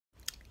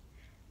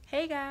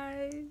Hey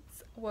guys,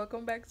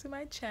 welcome back to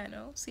my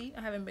channel. See,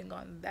 I haven't been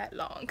gone that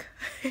long.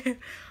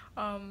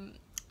 um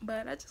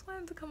but I just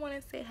wanted to come on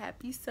and say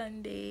happy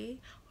Sunday.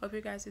 Hope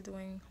you guys are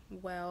doing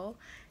well.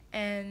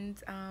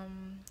 And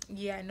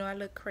yeah, I know I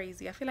look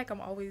crazy. I feel like I'm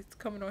always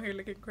coming on here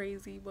looking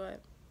crazy,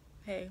 but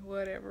hey,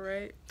 whatever,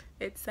 right?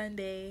 It's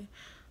Sunday.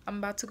 I'm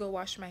about to go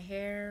wash my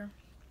hair,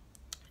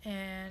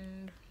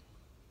 and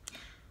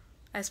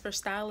as for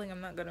styling,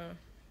 I'm not gonna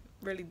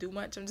really do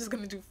much. I'm just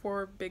gonna do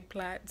 4 big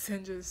plaits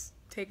and just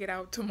take it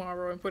out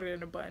tomorrow and put it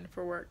in a bun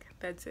for work.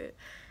 That's it,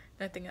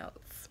 nothing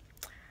else.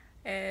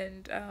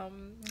 And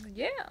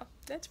yeah,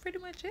 that's pretty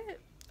much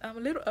it. A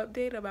little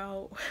update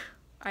about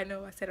I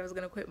know I said I was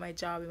gonna quit my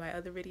job in my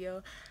other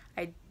video.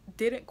 I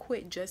didn't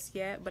quit just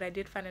yet, but I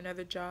did find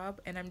another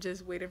job, and I'm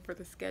just waiting for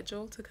the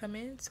schedule to come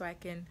in so I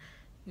can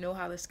know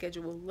how the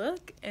schedule will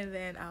look, and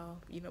then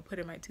I'll put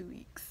in my 2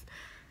 weeks.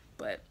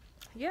 But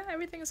yeah,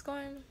 everything is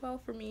going well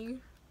for me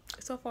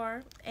so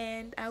far,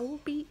 and I will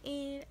be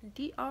in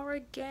DR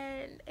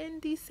again in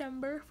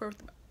December for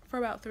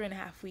about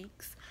 3.5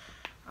 weeks.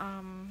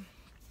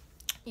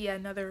 Yeah,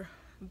 another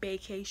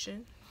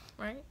vacation,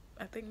 right?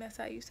 I think that's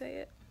how you say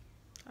it.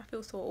 I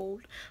feel so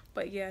old,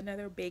 but yeah,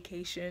 another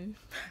vacation,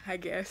 I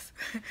guess.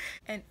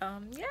 And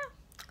yeah,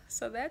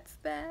 so that's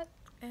that.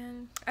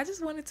 And I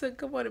just wanted to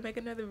come on and make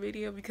another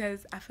video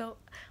because I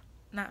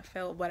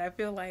but I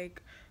feel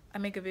like I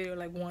make a video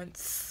like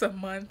once a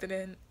month, and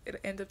then it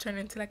ends up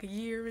turning into like a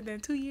year, and then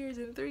 2 years,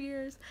 and 3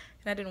 years,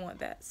 and I didn't want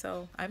that.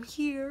 So I'm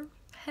here.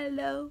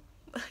 Hello.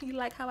 You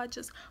like how I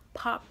just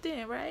popped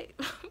in, right?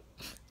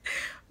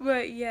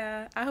 But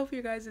yeah, I hope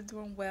you guys are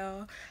doing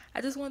well.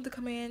 I just wanted to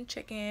come in,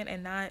 check in,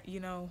 and not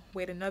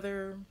wait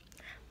another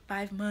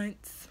 5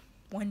 months,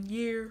 1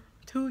 year,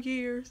 2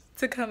 years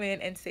to come in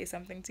and say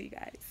something to you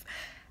guys.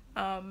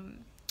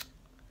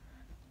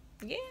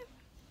 Yeah,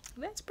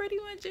 that's pretty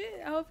much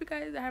it. I hope you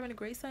guys are having a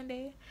great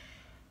Sunday.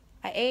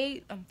 I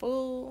ate, I'm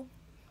full.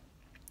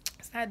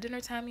 It's not dinner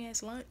time yet,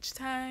 it's lunch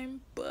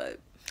time, but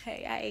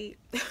hey, I ate.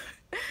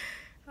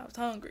 I was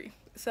hungry.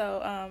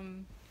 So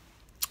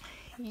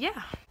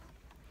yeah,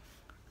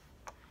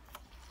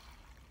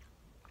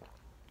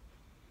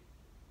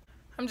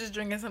 I'm just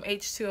drinking some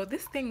H2O.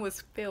 This thing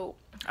was filled.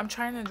 I'm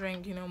trying to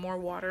drink more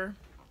water,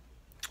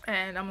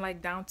 and I'm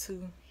like down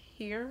to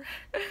here.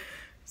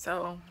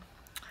 So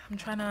I'm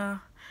trying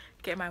to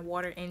get my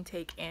water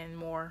intake in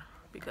more,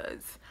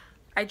 because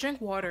I drink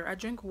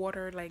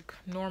water like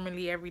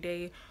normally every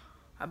day,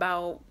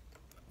 about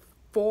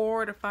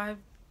 4 to 5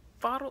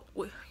 bottles.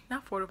 Wait,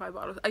 not 4 to 5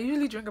 bottles. I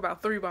usually drink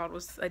about 3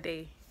 bottles a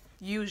day,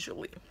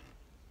 usually.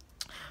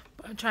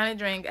 But I'm trying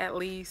to drink at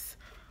least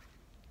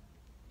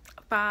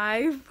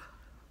 5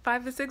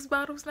 to 6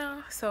 bottles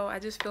now. So I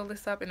just fill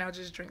this up and I'll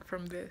just drink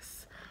from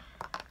this,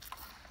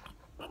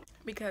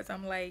 because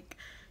I'm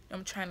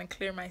trying to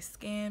clear my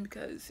skin,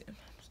 because I'm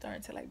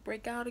starting to like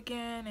break out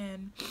again.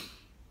 And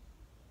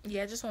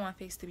yeah, I just want my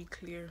face to be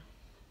clear,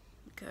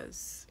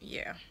 because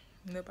yeah,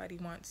 nobody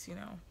wants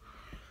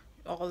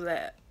all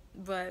that.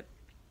 But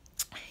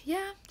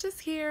yeah, just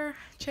here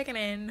checking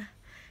in.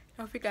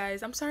 I hope you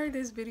guys, I'm sorry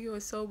this video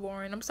is so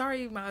boring. I'm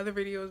sorry my other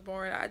video is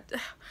boring.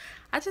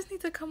 I just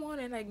need to come on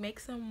and like make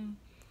some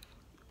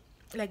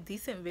like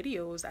decent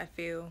videos, I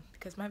feel,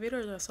 because my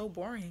videos are so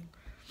boring.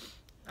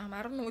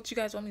 I don't know what you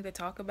guys want me to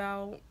talk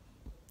about.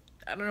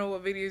 I don't know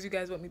what videos you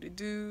guys want me to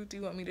do. Do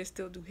you want me to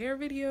still do hair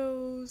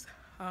videos?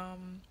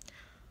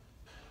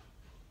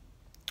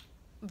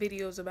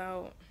 Videos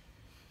about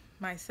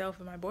myself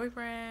and my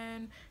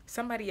boyfriend.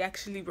 Somebody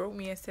actually wrote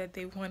me and said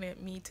they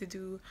wanted me to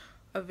do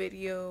a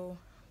video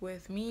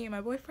with me and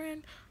my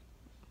boyfriend.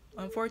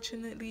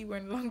 Unfortunately, we're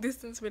in a long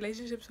distance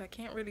relationship, so I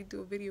can't really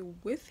do a video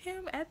with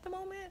him at the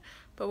moment.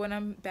 But when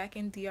I'm back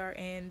in DR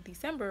in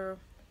December,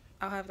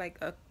 I'll have like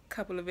a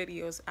couple of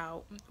videos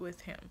out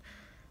with him.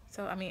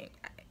 So I mean,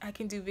 I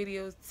can do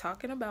videos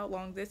talking about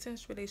long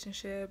distance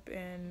relationship,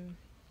 and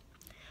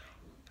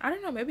I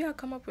don't know, maybe I'll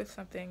come up with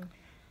something.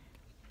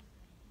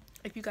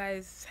 If you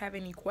guys have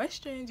any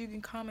questions, you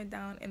can comment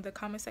down in the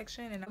comment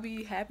section, and I'll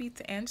be happy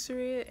to answer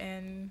it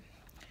and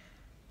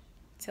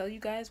tell you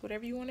guys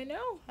whatever you want to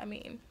know. I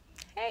mean,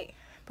 hey,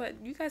 but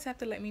you guys have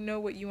to let me know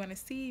what you want to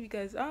see,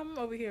 because I'm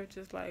over here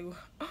just like,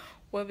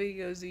 what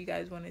videos do you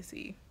guys want to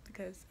see?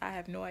 Because I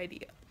have no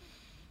idea.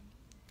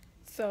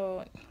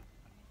 So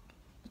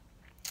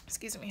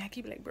excuse me, I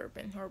keep like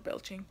burping or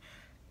belching.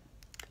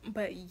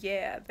 But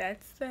yeah,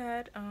 that's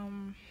that.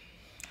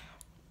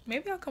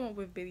 Maybe I'll come up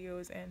with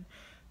videos and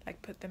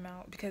like put them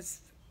out,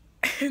 because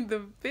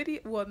the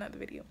video, well, not the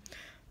video,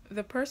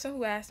 the person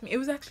who asked me, it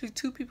was actually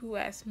 2 people who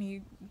asked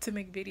me to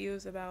make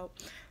videos about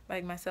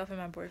like myself and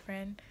my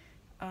boyfriend.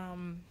 I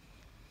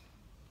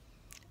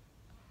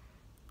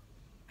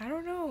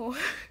don't know.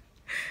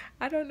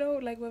 I don't know,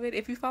 like, with it,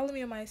 if you follow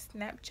me on my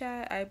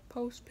Snapchat, I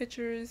post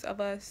pictures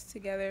of us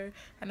together.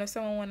 I know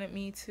someone wanted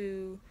me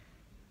to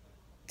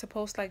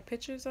post like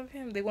pictures of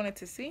him. They wanted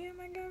to see him,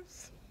 I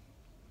guess.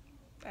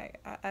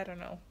 I don't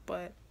know,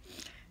 but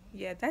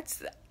yeah,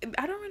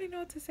 I don't really know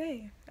what to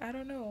say. I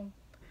don't know.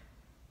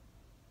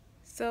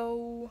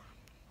 So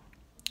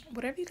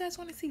whatever you guys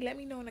want to see, let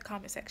me know in the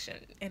comment section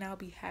and I'll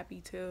be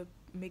happy to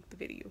make the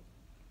video.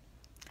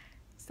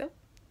 So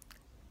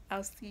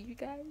I'll see you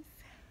guys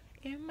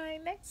in my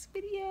next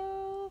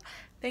video.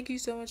 Thank you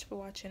so much for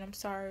watching. I'm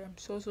sorry, I'm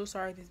so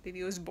sorry this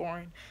video is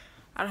boring.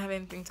 I don't have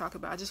anything to talk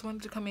about. I just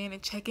wanted to come in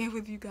and check in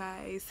with you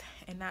guys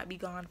and not be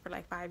gone for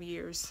like 5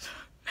 years.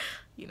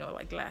 You know,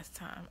 like last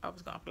time I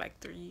was gone for like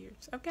 3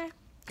 years. Okay.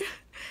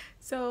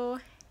 So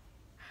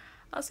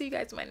I'll see you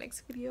guys in my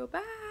next video.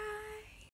 Bye.